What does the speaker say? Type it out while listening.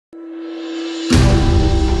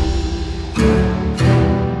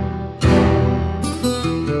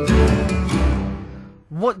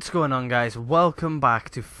What's going on, guys? Welcome back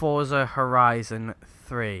to Forza Horizon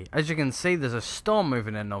 3. As you can see, there's a storm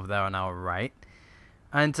moving in over there on our right.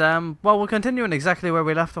 And, well, we're continuing exactly where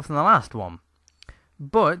we left off in the last one.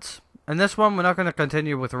 But, in this one, we're not going to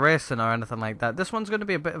continue with racing or anything like that. This one's going to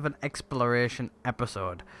be a bit of an exploration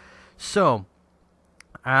episode. So,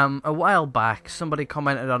 a while back, somebody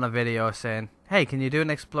commented on a video saying, hey, can you do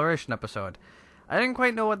an exploration episode? I didn't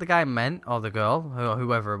quite know what the guy meant, or the girl, or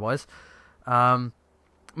whoever it was.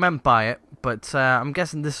 Meant by it, but I'm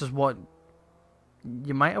guessing this is what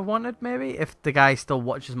you might have wanted, maybe, if the guy still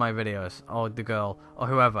watches my videos, or the girl, or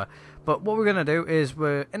whoever. But what we're going to do is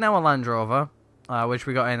we're in our Land Rover, which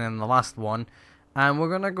we got in the last one, and we're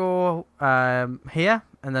going to go here,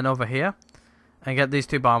 and then over here, and get these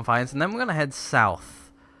two barn finds, and then we're going to head south.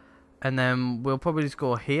 And then we'll probably just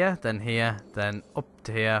go here, then up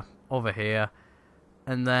to here, over here,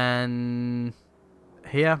 and then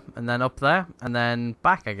here, and then up there, and then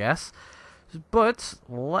back, I guess. But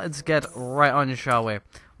let's get right on, shall we?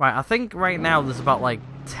 Right, I think right now there's about like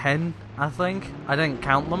 10, I think. I didn't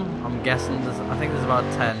count them. I'm guessing I think there's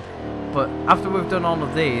about 10. But after we've done all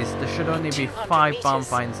of these, there should only be 5 barn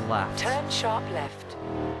finds left. Turn sharp left.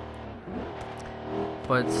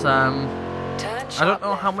 But I don't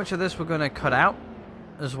know how much of this we're going to cut out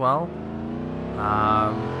as well.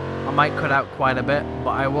 I might cut out quite a bit,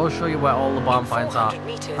 but I will show you where all the barn finds are.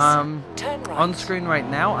 Turn right. On screen right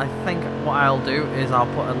now, I think what I'll do is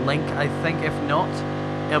I'll put a link. I think if not,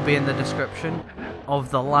 it'll be in the description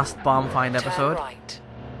of the last barn find episode. Turn right.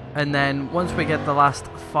 And then once we get the last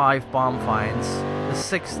 5 barn finds, there's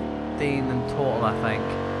 16 in total, I think.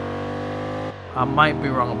 I might be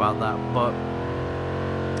wrong about that, but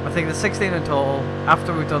I think there's 16 in total.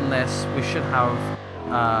 After we've done this, we should have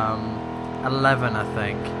 11, I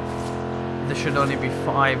think. There should only be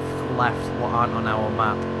 5 left what aren't on our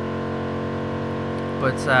map.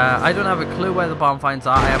 But I don't have a clue where the barn finds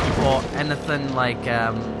are. I haven't bought anything like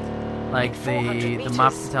the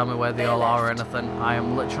map to tell me where they all are or anything. I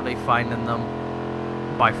am literally finding them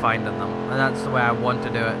by finding them, and that's the way I want to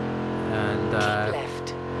do it. And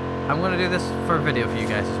left. I'm going to do this for a video for you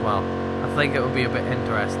guys as well. I think it will be a bit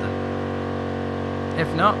interesting.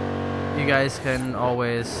 If not, you guys can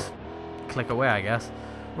always click away, I guess.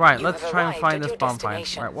 Right, let's try and find this barn find.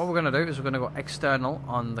 Right, what we're going to do is we're going to go external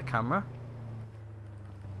on the camera.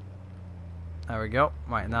 There we go.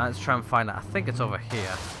 Right, now let's try and find it. I think it's over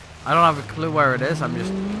here. I don't have a clue where it is. I'm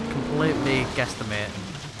just completely guesstimating.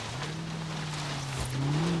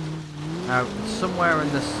 Now, it's somewhere in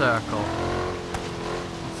this circle.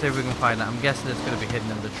 Let's see if we can find it. I'm guessing it's going to be hidden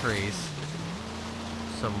in the trees.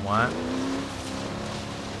 Somewhere.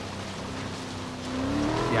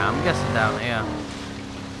 Yeah, I'm guessing down here.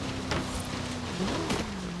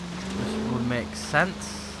 This would make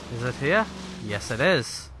sense. Is it here? Yes, it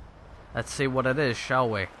is. Let's see what it is, shall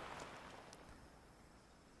we?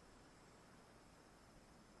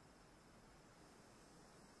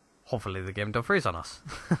 Hopefully the game don't freeze on us.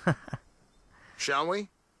 Shall we?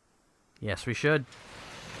 Yes, we should.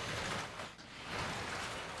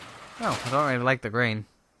 Oh, I don't really like the green.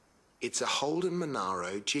 It's a Holden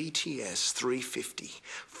Monaro GTS 350,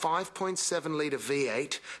 5.7 litre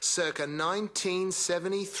V8, circa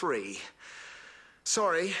 1973.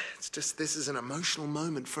 Sorry, it's just this is an emotional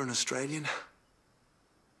moment for an Australian.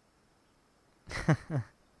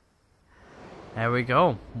 There we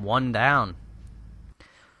go. 1 down.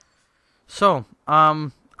 So, I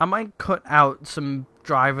might cut out some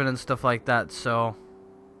driving and stuff like that, so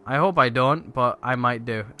I hope I don't, but I might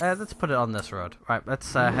do. Let's put it on this road. Right,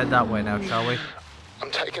 let's head that way now, shall we? I'm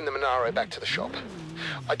taking the Monaro back to the shop.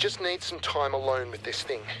 I just need some time alone with this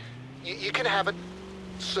thing. You can have it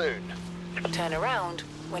soon. Turn around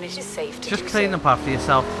when it is safe to Just do clean so. up after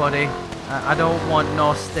yourself, buddy. I don't want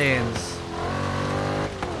no stains.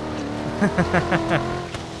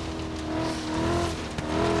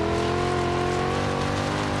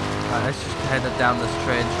 Right, let's just head down this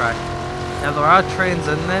train track. Now there are trains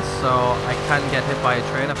in this, so I can get hit by a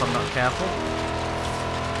train if I'm not careful.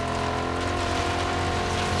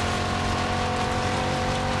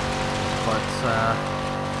 But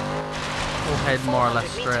we'll head more or less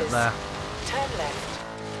straight there. Turn left.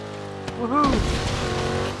 Woohoo!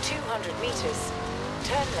 In 200 meters,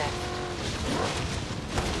 turn left.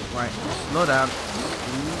 Right, slow down.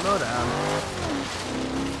 Slow down.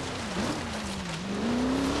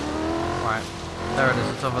 Right, there it is,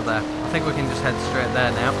 it's over there. I think we can just head straight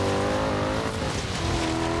there now.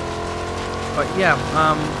 But yeah,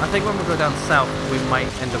 I think when we go down south, we might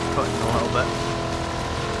end up cutting a little bit.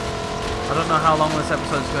 I don't know how long this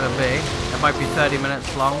episode's going to be. It might be 30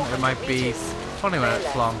 minutes long. It might be 20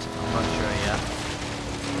 minutes long. I'm not sure yet.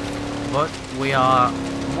 But we are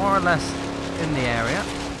more or less in the area.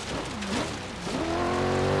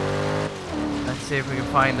 Let's see if we can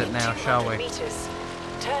find it now, shall we? Meters.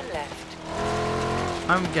 Turn left.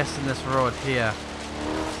 I'm guessing this road here.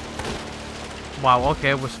 Wow,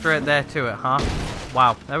 okay, we're straight there to it, huh?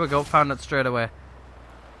 Wow, there we go, found it straight away.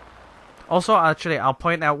 Also, actually, I'll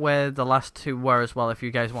point out where the last two were as well if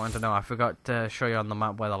you guys wanted to know. I forgot to show you on the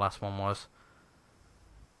map where the last one was.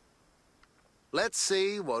 Let's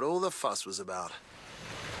see what all the fuss was about.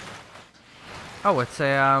 Oh, it's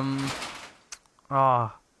a,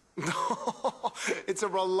 oh, It's a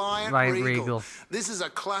Reliant Reliant Regal. Regal. This is a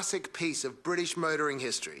classic piece of British motoring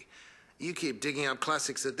history. You keep digging up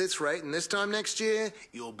classics at this rate, and this time next year,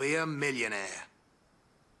 you'll be a millionaire.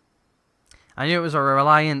 I knew it was a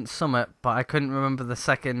Reliant Summit, but I couldn't remember the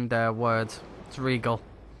second word. It's Regal.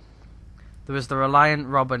 There was the Reliant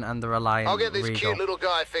Robin and the Reliant I'll get this Regal. cute little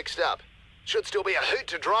guy fixed up. Should still be a hoot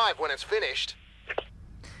to drive when it's finished.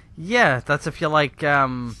 Yeah, that's if you like,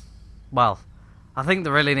 well, I think they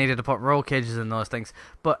really needed to put roll cages in those things.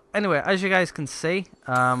 But anyway, as you guys can see,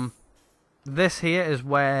 this here is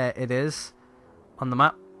where it is on the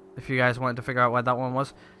map, if you guys wanted to figure out where that one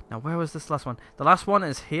was. Now, where was this last one? The last one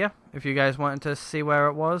is here, if you guys wanted to see where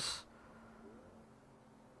it was.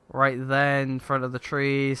 Right there in front of the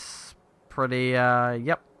trees. Pretty,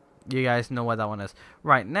 yep. You guys know where that one is.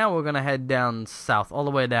 Right, now we're going to head down south, all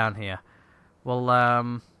the way down here. Well,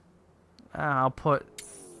 I'll put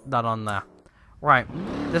that on there. Right,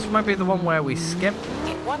 this might be the one where we skip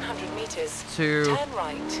In 100 meters. to Turn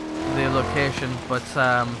right. the location, but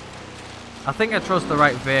I think I chose the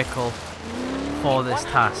right vehicle for this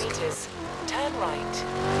 100 task meters. Turn right.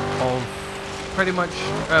 of pretty much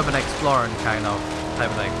urban exploring kind of type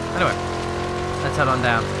of thing. Anyway, let's head on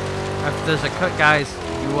down. If there's a cut, guys,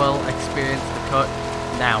 you will experience the cut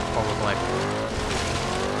now, probably.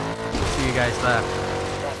 See you guys there.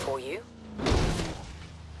 There for you.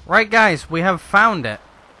 Right, guys, we have found it.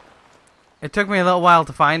 It took me a little while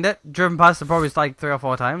to find it. Driven past it probably like 3 or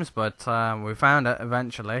 4 times, but we found it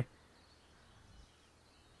eventually.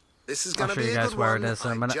 This is I'll going to show be you a guys good where one. it is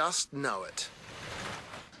in a minute. I just know it.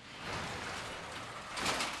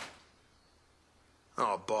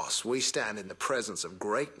 Oh, boss, we stand in the presence of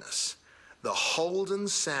greatness. The Holden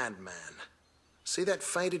Sandman. See that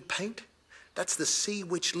faded paint? That's the Sea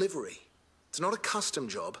Witch livery. It's not a custom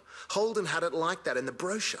job. Holden had it like that in the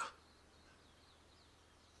brochure.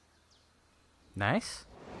 Nice.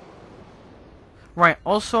 Right,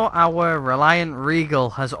 also our Reliant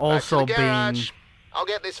Regal has also Back to the been... garage. I'll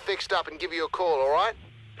get this fixed up and give you a call, alright?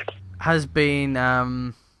 Has been,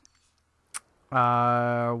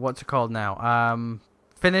 what's it called now?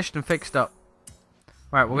 Finished and fixed up.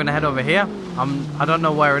 Right, we're gonna head over here. I don't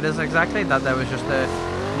know where it is exactly. That there was just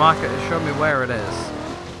a marker to show me where it is.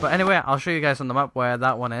 But anyway, I'll show you guys on the map where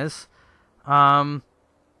that one is. There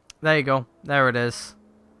you go. There it is.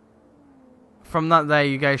 From that there,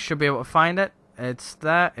 you guys should be able to find it. It's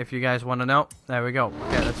there, if you guys want to know. There we go.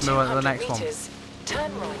 Okay, let's move on to the next one.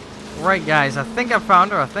 Turn right. Right, guys, I think I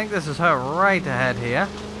found her. I think this is her right ahead here.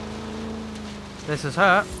 This is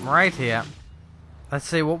her right here. Let's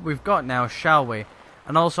see what we've got now, shall we?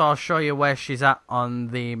 And also, I'll show you where she's at on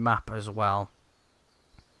the map as well.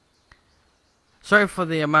 Sorry for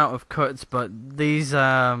the amount of cuts, but these,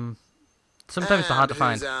 sometimes they're hard to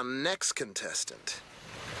find. Who's our next contestant?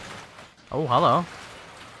 Oh, hello.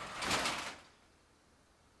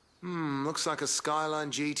 Looks like a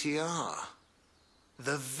Skyline GTR.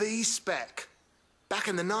 The V-Spec. Back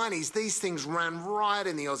in the 90s, these things ran riot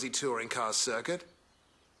in the Aussie touring car circuit.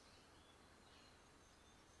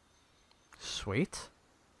 Sweet.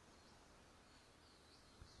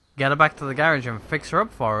 Get her back to the garage and fix her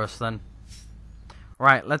up for us then.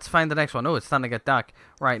 Right, let's find the next one. Oh, it's starting to get dark.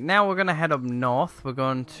 Right, now we're going to head up north. We're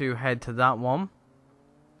going to head to that one.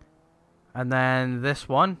 And then this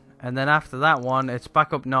one. And then after that one, it's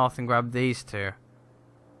back up north and grab these two.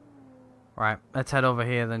 Right, let's head over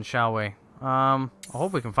here then, shall we? I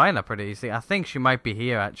hope we can find her pretty easily. I think she might be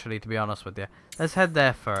here, actually, to be honest with you. Let's head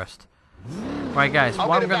there first. Right, guys,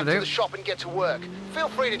 what I'm going to do... I'll get back to the shop and get to work. Feel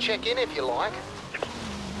free to check in if you like.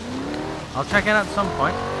 I'll check in at some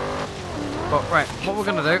point. But, right, what we're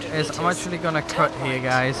going to do is I'm actually going to cut here,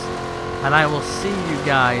 guys. And I will see you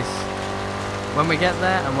guys when we get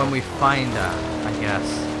there and when we find her, I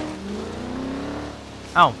guess.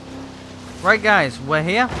 Oh. Right, guys, we're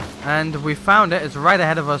here. And we found it. It's right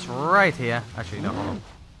ahead of us right here. Actually, no, hold on.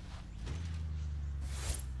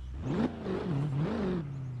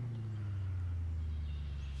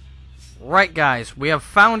 Right, guys, we have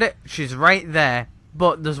found it. She's right there.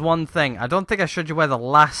 But there's one thing. I don't think I showed you where the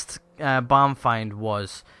last barn find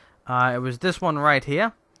was. It was this one right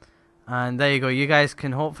here. And there you go. You guys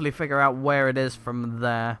can hopefully figure out where it is from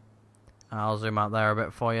there. I'll zoom out there a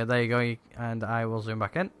bit for you. There you go. And I will zoom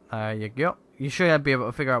back in. There you go. You should be able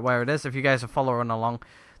to figure out where it is if you guys are following along.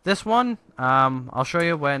 This one, I'll show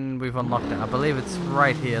you when we've unlocked it. I believe it's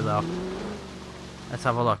right here, though. Let's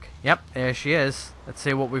have a look. Yep, there she is. Let's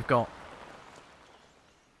see what we've got.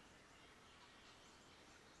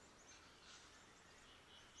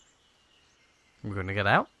 We're going to get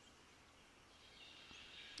out.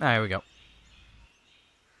 There we go.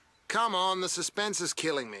 Come on, the suspense is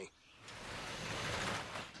killing me.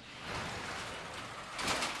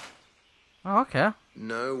 Oh, okay.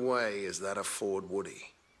 No way is that a Ford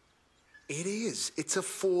Woody. It is. It's a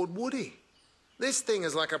Ford Woody. This thing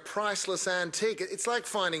is like a priceless antique. It's like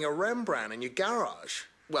finding a Rembrandt in your garage.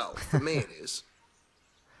 Well, for me it is.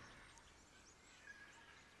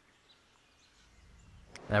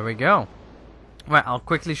 There we go. Right, I'll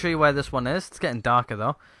quickly show you where this one is. It's getting darker,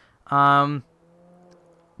 though.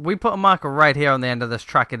 We put a marker right here on the end of this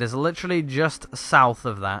track. It is literally just south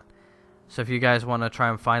of that. So if you guys want to try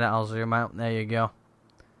and find it, I'll zoom out. There you go.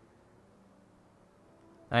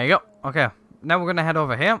 There you go. Okay. Now we're going to head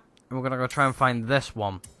over here. And we're going to go try and find this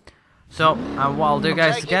one. So, what I'll do,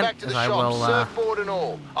 guys, again, is I will... surfboard and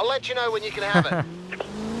all. I'll let you know when you can have it.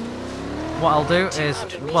 What I'll do is...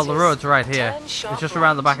 Well, the road's right here. It's just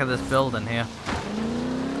around the back of this building here.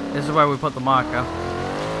 This is where we put the marker.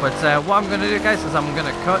 But what I'm going to do, guys, is I'm going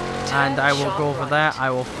to cut, and I will go over there, I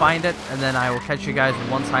will find it, and then I will catch you guys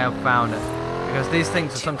once I have found it. Because these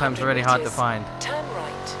things are sometimes really hard to find. Turn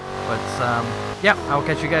right. But, yeah, I will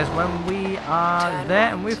catch you guys when we are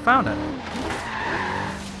there and we've found it.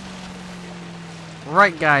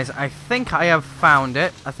 Right, guys, I think I have found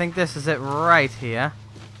it. I think this is it right here.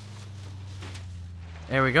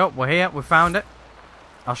 Here we go, we're here, we found it.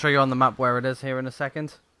 I'll show you on the map where it is here in a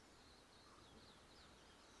second.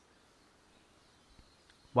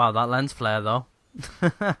 Wow, that lens flare, though.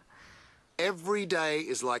 Every day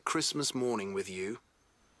is like Christmas morning with you.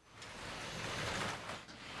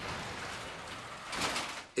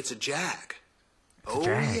 It's a Jag. Oh,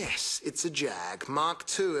 yes, it's a Jag. Mark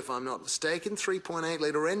II, if I'm not mistaken. 3.8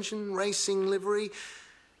 litre engine, racing livery.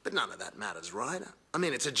 But none of that matters, right? I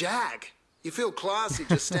mean, it's a Jag. You feel classy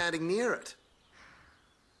just standing near it.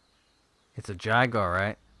 It's a Jag,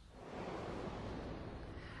 alright.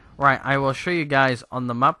 Right, I will show you guys on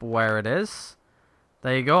the map where it is.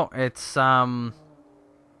 There you go. It's, I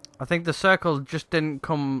think the circle just didn't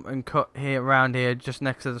come and cut here, around here, just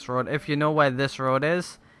next to this road. If you know where this road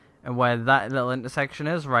is, and where that little intersection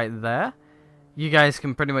is, right there, you guys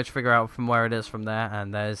can pretty much figure out from where it is from there,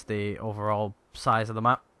 and there's the overall size of the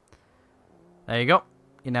map. There you go.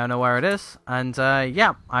 You now know where it is, and,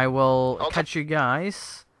 yeah, I will catch you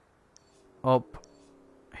guys up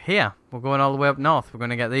here. We're going all the way up north. We're going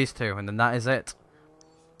to get these two, and then that is it.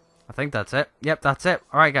 I think that's it. Yep, that's it.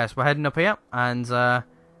 Alright, guys, we're heading up here, and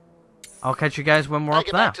I'll catch you guys when we're up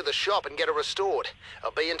there. Take it back to the shop and get it restored.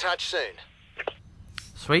 I'll be in touch soon.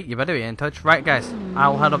 Sweet, you better be in touch. Right, guys,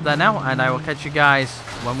 I'll head up there now, and I will catch you guys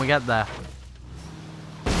when we get there.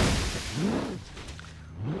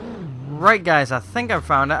 Right, guys, I think I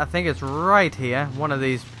found it. I think it's right here. One of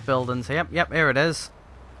these buildings here. Yep, here it is.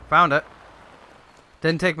 Found it.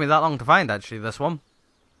 Didn't take me that long to find, actually, this one.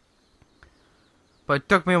 But it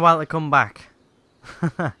took me a while to come back.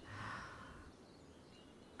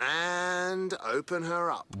 And open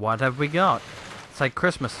her up. What have we got? It's like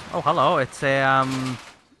Christmas. Oh, hello. It's a,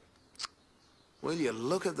 Will you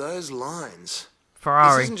look at those lines?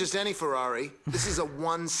 Ferrari. This isn't just any Ferrari. This is a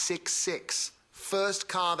 166. First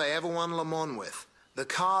car they ever won Le Mans with. The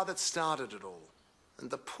car that started it all. And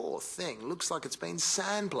the poor thing looks like it's been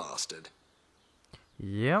sandblasted.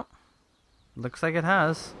 Yep. Looks like it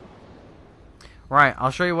has. Right, I'll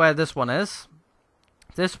show you where this one is.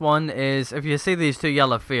 This one is, if you see these two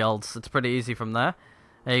yellow fields, it's pretty easy from there.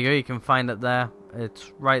 There you go, you can find it there.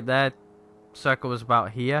 It's right there. Circle was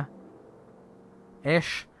about here.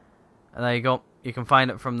 Ish. And there you go. You can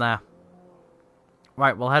find it from there.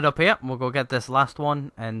 Right, we'll head up here. We'll go get this last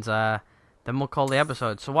one. And then we'll call the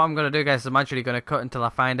episode. So what I'm going to do, guys, is I'm actually going to cut until I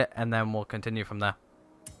find it. And then we'll continue from there.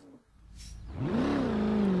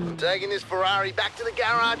 I'm taking this Ferrari back to the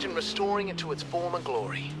garage and restoring it to its former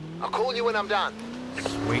glory. I'll call you when I'm done.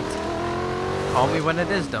 Sweet. Call me when it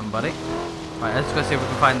is done, buddy. Right, let's go see if we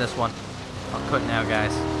can find this one. I'll cut now,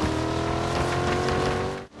 guys.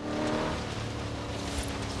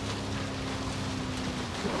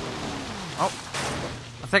 Oh.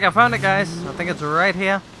 I think I found it, guys. I think it's right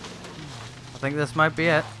here. think this might be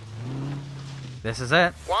it. This is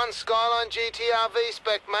it. One Skyline GTRV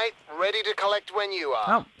spec, mate. Ready to collect when you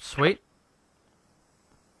are. Oh, sweet.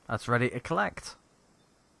 That's ready to collect.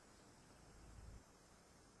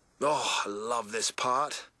 Oh, I love this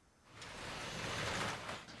part.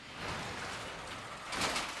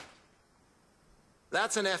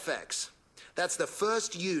 That's an FX. That's the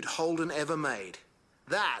first ute Holden ever made.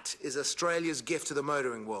 That is Australia's gift to the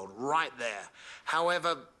motoring world, right there.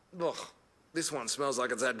 However, ugh, this one smells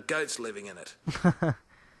like it's had goats living in it.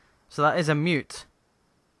 So that is a mute.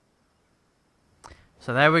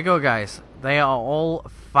 So there we go, guys. They are all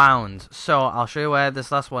found. So I'll show you where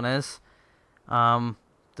this last one is. The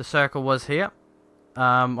circle was here.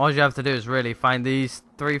 All you have to do is really find these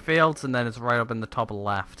 3 fields, and then it's right up in the top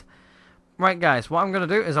left. Right, guys, what I'm going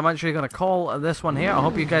to do is I'm actually going to call this one here. I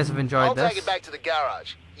hope you guys have enjoyed this. I'll take it back to the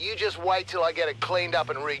garage. You just wait till I get it cleaned up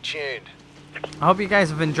and retuned. I hope you guys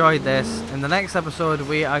have enjoyed this. In the next episode,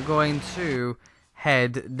 we are going to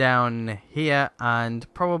head down here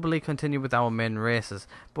and probably continue with our main races.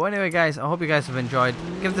 But anyway, guys, I hope you guys have enjoyed.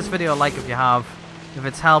 Give this video a like if you have. If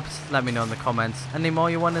it's helped, let me know in the comments. Any more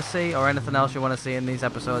you want to see or anything else you want to see in these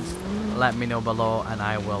episodes, let me know below and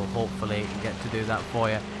I will hopefully get to do that for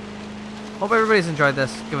you. Hope everybody's enjoyed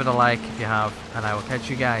this. Give it a like if you have, and I will catch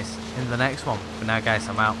you guys in the next one. For now, guys,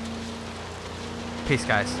 I'm out. Peace,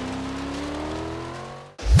 guys.